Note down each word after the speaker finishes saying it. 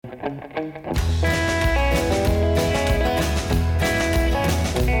Hello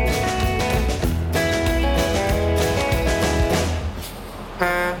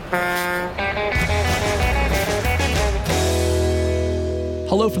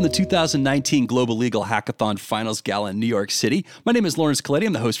from the 2019 Global Legal Hackathon Finals Gala in New York City. My name is Lawrence Coletti.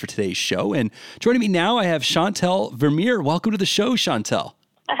 I'm the host for today's show. And joining me now, I have Chantal Vermeer. Welcome to the show, Chantal.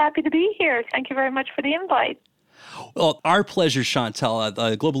 Happy to be here. Thank you very much for the invite. Well, our pleasure, Chantal.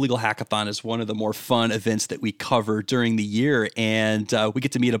 The Global Legal Hackathon is one of the more fun events that we cover during the year, and we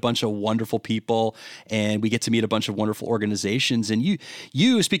get to meet a bunch of wonderful people, and we get to meet a bunch of wonderful organizations. And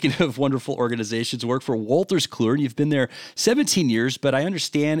you, speaking of wonderful organizations, work for Wolters Kluwer, and you've been there 17 years, but I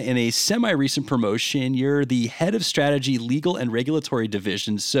understand in a semi-recent promotion, you're the head of strategy, legal, and regulatory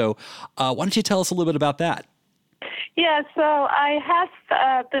division. So why don't you tell us a little bit about that? Yeah, so I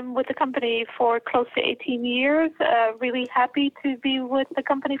have been with the company for close to 18 years, really happy to be with the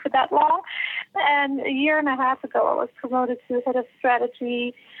company for that long. And a year and a half ago, I was promoted to head of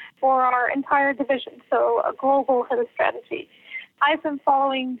strategy for our entire division, so a global head of strategy. I've been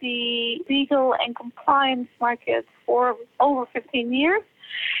following the legal and compliance markets for over 15 years.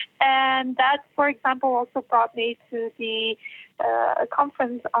 And that, for example, also brought me to the a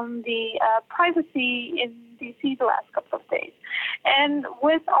conference on the privacy in DC the last couple of days. And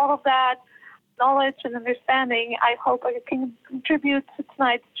with all of that knowledge and understanding, I hope I can contribute to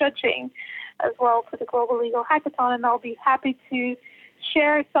tonight's judging as well for the Global Legal Hackathon, and I'll be happy to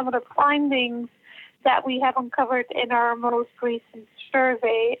share some of the findings that we have uncovered in our most recent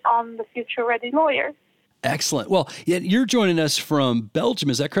survey on the future-ready lawyers. Excellent. Well, you're joining us from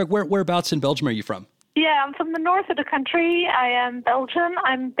Belgium, is that correct? Whereabouts in Belgium are you from? Yeah, I'm from the north of the country. I am Belgian.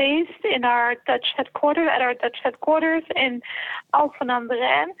 I'm based in our Dutch headquarters, in Alphen aan den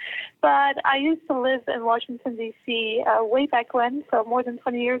Rijn. But I used to live in Washington, D.C. Way back when, so more than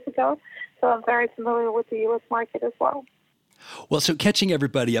 20 years ago. So I'm very familiar with the U.S. market as well. Well, so catching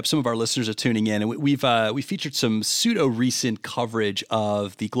everybody up, some of our listeners are tuning in, and we featured some pseudo-recent coverage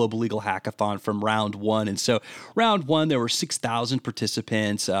of the Global Legal Hackathon from round one. And so round one, there were 6,000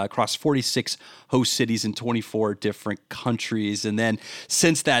 participants across 46 host cities in 24 different countries. And then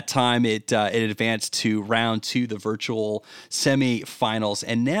since that time, it advanced to round two, the virtual semifinals.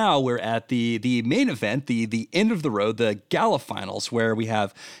 And now we're at the main event, the end of the road, the Gala finals, where we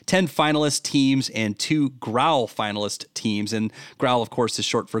have 10 finalist teams and 2 Growl finalist teams. And Growl, of course, is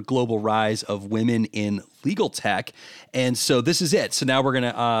short for Global Rise of Women in Legal Tech. And so this is it. So now we're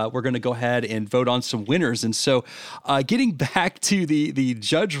gonna go ahead and vote on some winners. And so getting back to the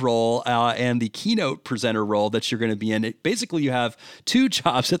judge role and the keynote presenter role that you're going to be in, basically you have 2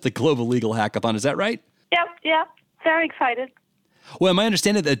 jobs at the Global Legal Hackathon. Is that right? Yep. Very excited. Well, my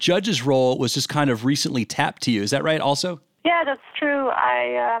understanding that the judge's role was just kind of recently tapped to you. Is that right also? Yeah, that's true.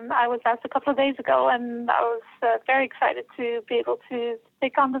 I was asked a couple of days ago, and I was very excited to be able to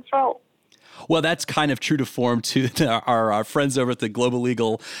take on this role. Well, that's kind of true to form to our friends over at the Global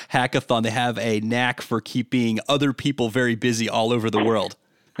Legal Hackathon. They have a knack for keeping other people very busy all over the world.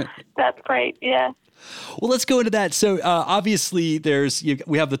 That's great, yeah. Well, let's go into that. So obviously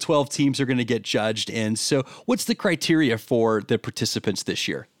we have the 12 teams that are going to get judged. And so what's the criteria for the participants this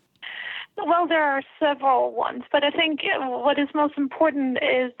year? Well, there are several ones, but I think what is most important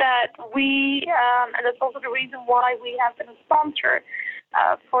is that we, and that's also the reason why we have been a sponsor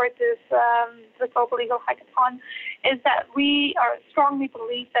for this the Global Legal Hackathon, is that we strongly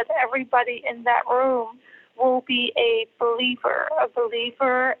believe that everybody in that room will be a believer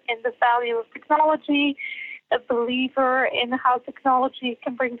in the value of technology, a believer in how technology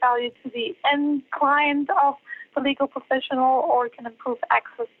can bring value to the end client of the legal professional or can improve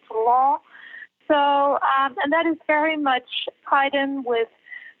access to law. So, and that is very much tied in with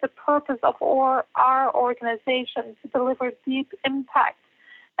the purpose of our organization to deliver deep impact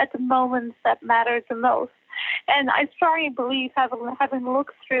at the moments that matter the most. And I strongly believe, having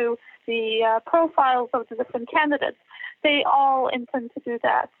looked through the profiles of the different candidates, they all intend to do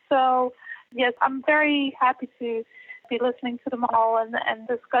that. So, yes, I'm very happy to be listening to them all and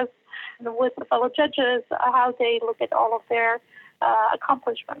discuss with the fellow judges how they look at all of their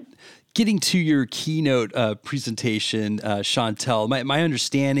accomplishments. Getting to your keynote presentation, Chantal, my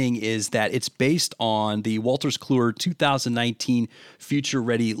understanding is that it's based on the Wolters Kluwer 2019 Future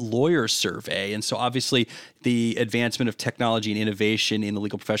Ready Lawyer Survey. And so obviously the advancement of technology and innovation in the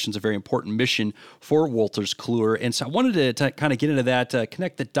legal profession is a very important mission for Wolters Kluwer. And so I wanted to kind of get into that,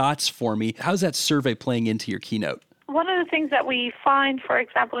 connect the dots for me. How's that survey playing into your keynote? One of the things that we find, for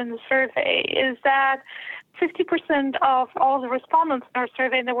example, in the survey is that 50% of all the respondents in our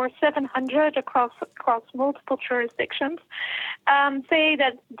survey, and there were 700 across multiple jurisdictions, say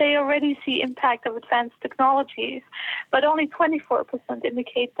that they already see impact of advanced technologies, but only 24%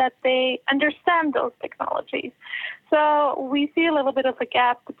 indicate that they understand those technologies. So we see a little bit of a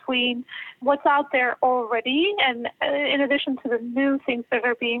gap between what's out there already, and in addition to the new things that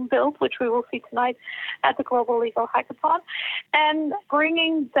are being built, which we will see tonight at the Global Legal Hackathon, and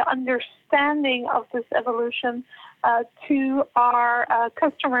bringing the understanding of this evolution to our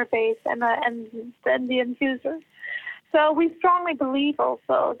customer base and the end users. So we strongly believe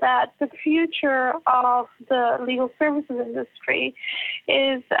also that the future of the legal services industry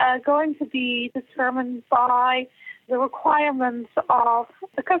is going to be determined by the requirements of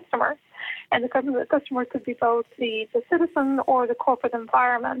the customer. And the customer could be both the citizen or the corporate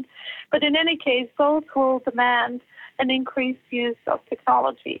environment. But in any case, both will demand an increased use of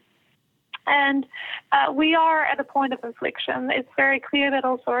technology. And we are at a point of inflection. It's very clear that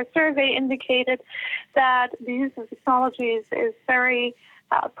also our survey indicated that the use of technologies is very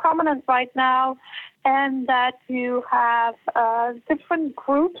prominent right now, and that you have different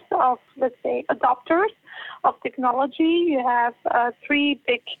groups of, let's say, adopters of technology. You have three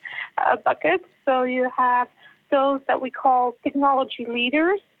big buckets. So you have those that we call technology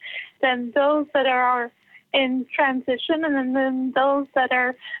leaders, then those that are in transition, and then those that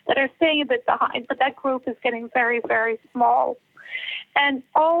are staying a bit behind. But that group is getting very, very small. And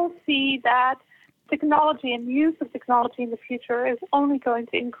all see that technology and use of technology in the future is only going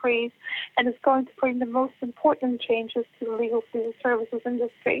to increase and is going to bring the most important changes to the legal services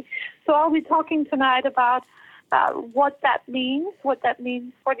industry. So I'll be talking tonight about what that means for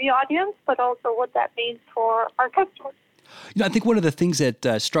the audience, but also what that means for our customers. I think one of the things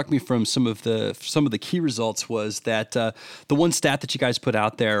that struck me from some of the key results was that the one stat that you guys put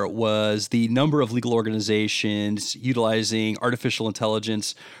out there was the number of legal organizations utilizing artificial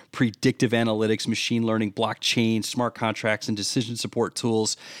intelligence, predictive analytics, machine learning, blockchain, smart contracts, and decision support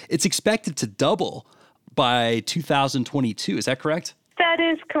tools. It's expected to double by 2022. Is that correct? That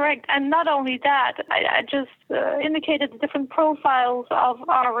is correct. And not only that, I just indicated the different profiles of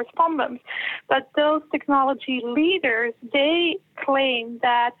our respondents, but those technology leaders, they claim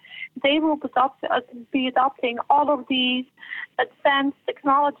that they will be adopting all of these advanced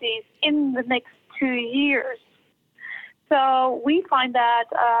technologies in the next 2 years. So we find that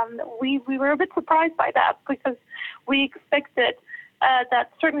we were a bit surprised by that, because we expected that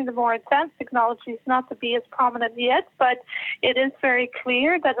certainly the more advanced technologies not to be as prominent yet, but it is very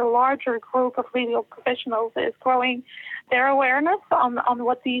clear that a larger group of legal professionals is growing their awareness on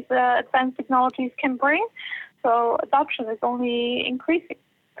what these advanced technologies can bring. So adoption is only increasing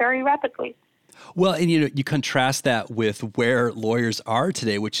very rapidly. Well, and you contrast that with where lawyers are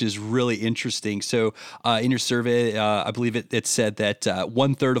today, which is really interesting. So in your survey, I believe it said that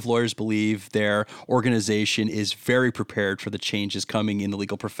 1/3 of lawyers believe their organization is very prepared for the changes coming in the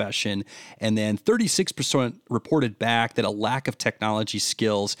legal profession. And then 36% reported back that a lack of technology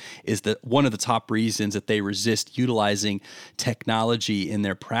skills is one of the top reasons that they resist utilizing technology in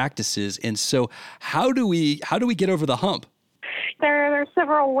their practices. And so how do we get over the hump? There are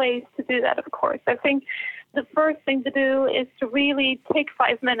several ways to do that, of course. I think the first thing to do is to really take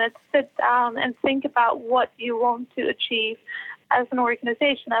 5 minutes, sit down, and think about what you want to achieve as an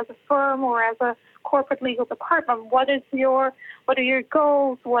organization, as a firm, or as a corporate legal department. What are your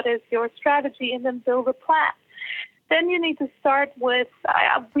goals? What is your strategy? And then build a plan. Then you need to start with,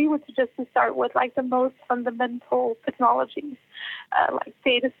 we would suggest to start with like the most fundamental technologies, like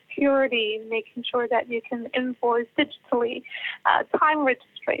data security, making sure that you can invoice digitally, time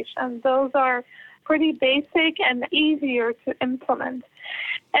registration. Those are pretty basic and easier to implement.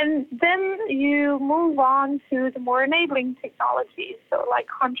 And then you move on to the more enabling technologies, so like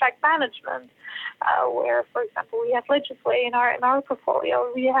contract management, where, for example, we have Legisway in our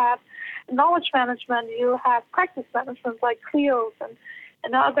portfolio. We have knowledge management. You have practice management like Clios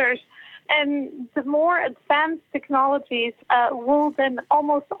and others. And the more advanced technologies will then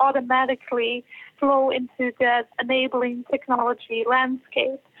almost automatically flow into that enabling technology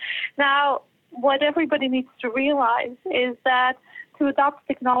landscape. Now, what everybody needs to realize is that to adopt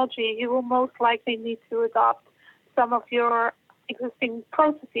technology, you will most likely need to adopt some of your existing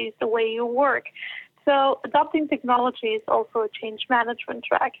processes, the way you work. So adopting technology is also a change management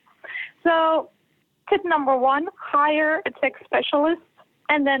track. So tip number one, hire a tech specialist,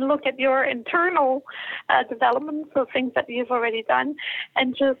 and then look at your internal development, so things that you've already done,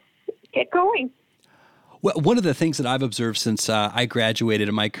 and just get going. Well, one of the things that I've observed since I graduated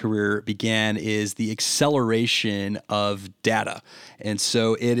and my career began is the acceleration of data. And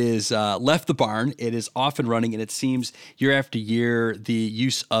so it is left the barn, it is off and running, and it seems year after year, the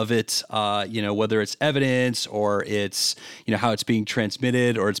use of it, whether it's evidence or it's, how it's being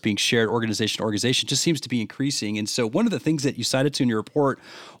transmitted or it's being shared organization to organization, just seems to be increasing. And so one of the things that you cited to in your report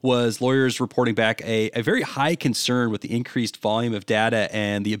was lawyers reporting back a very high concern with the increased volume of data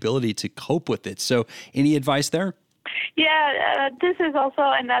and the ability to cope with it. So any advice there? Yeah, this is also,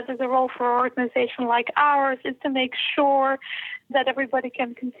 and that is a role for an organization like ours, is to make sure that everybody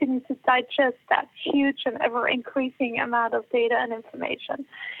can continue to digest that huge and ever-increasing amount of data and information.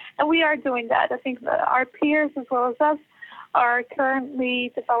 And we are doing that. I think that our peers, as well as us, are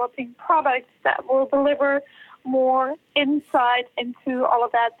currently developing products that will deliver more insight into all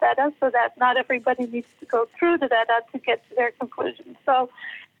of that data so that not everybody needs to go through the data to get to their conclusions. So,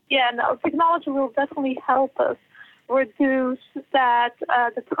 technology will definitely help us reduce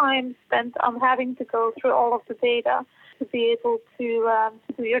the time spent on having to go through all of the data to be able to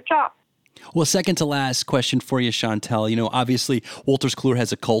do your job. Well, second to last question for you, Chantal. Obviously, Wolters Kluwer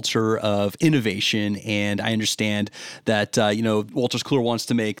has a culture of innovation, and I understand that, Wolters Kluwer wants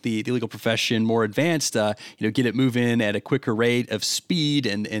to make the legal profession more advanced, get it moving at a quicker rate of speed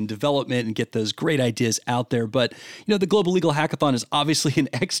and development and get those great ideas out there. But, the Global Legal Hackathon is obviously an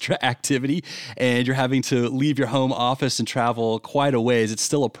extra activity, and you're having to leave your home office and travel quite a ways. It's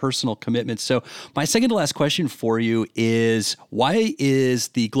still a personal commitment. So my second to last question for you is, why is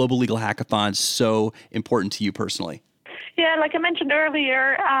the Global Legal Hackathon so important to you personally? Yeah, like I mentioned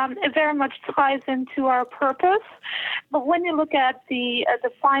earlier, it very much ties into our purpose. But when you look at the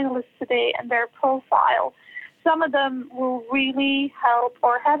finalists today and their profile, some of them will really help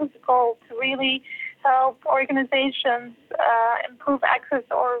or have as a goal to really help organizations improve access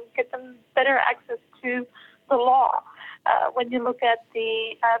or get them better access to the law. When you look at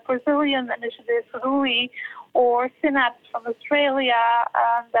the Brazilian initiative, RUI, or Synapse from Australia,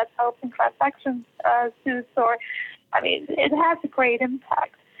 that's helping class action suits, it has a great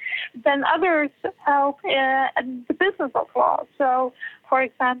impact. Then others help in the business of law. So, for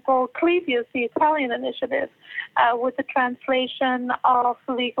example, Clevius, the Italian initiative, with the translation of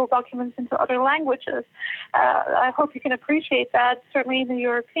legal documents into other languages. I hope you can appreciate that, certainly in the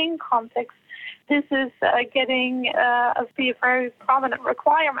European context. This is getting to be a very prominent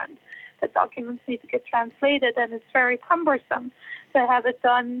requirement. The documents need to get translated, and it's very cumbersome to have it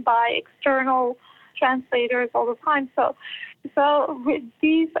done by external translators all the time. So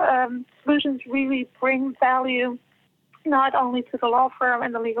these solutions really bring value not only to the law firm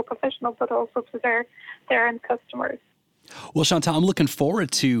and the legal professional, but also to their end customers. Well, Chantal, I'm looking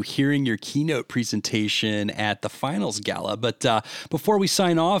forward to hearing your keynote presentation at the Finals Gala. But before we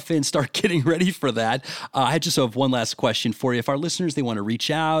sign off and start getting ready for that, I just have one last question for you. If our listeners, they want to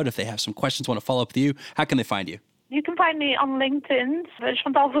reach out, if they have some questions, want to follow up with you, how can they find you? You can find me on LinkedIn,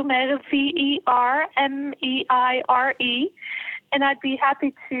 Chantal Vermeire, Vermeire, and I'd be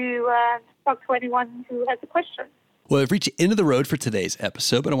happy to talk to anyone who has a question. Well, we've reached the end of the road for today's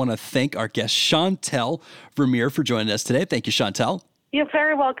episode, but I want to thank our guest, Chantal Vermeire, for joining us today. Thank you, Chantal. You're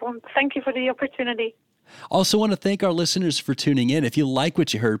very welcome. Thank you for the opportunity. Also want to thank our listeners for tuning in. If you like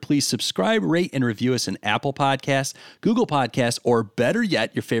what you heard, please subscribe, rate, and review us in Apple Podcasts, Google Podcasts, or better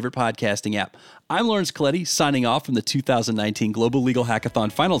yet, your favorite podcasting app. I'm Lawrence Coletti, signing off from the 2019 Global Legal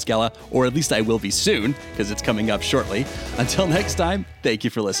Hackathon Finals Gala, or at least I will be soon, because it's coming up shortly. Until next time, thank you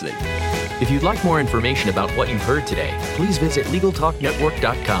for listening. If you'd like more information about what you've heard today, please visit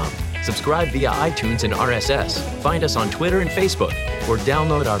LegalTalkNetwork.com. Subscribe via iTunes and RSS. Find us on Twitter and Facebook, or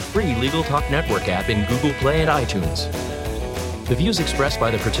download our free Legal Talk Network app in Google Play and iTunes. The views expressed by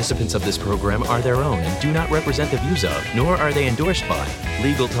the participants of this program are their own and do not represent the views of, nor are they endorsed by,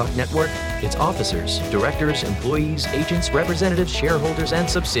 Legal Talk Network, its officers, directors, employees, agents, representatives, shareholders, and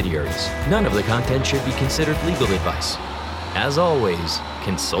subsidiaries. None of the content should be considered legal advice. As always,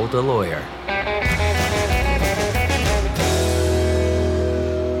 consult a lawyer.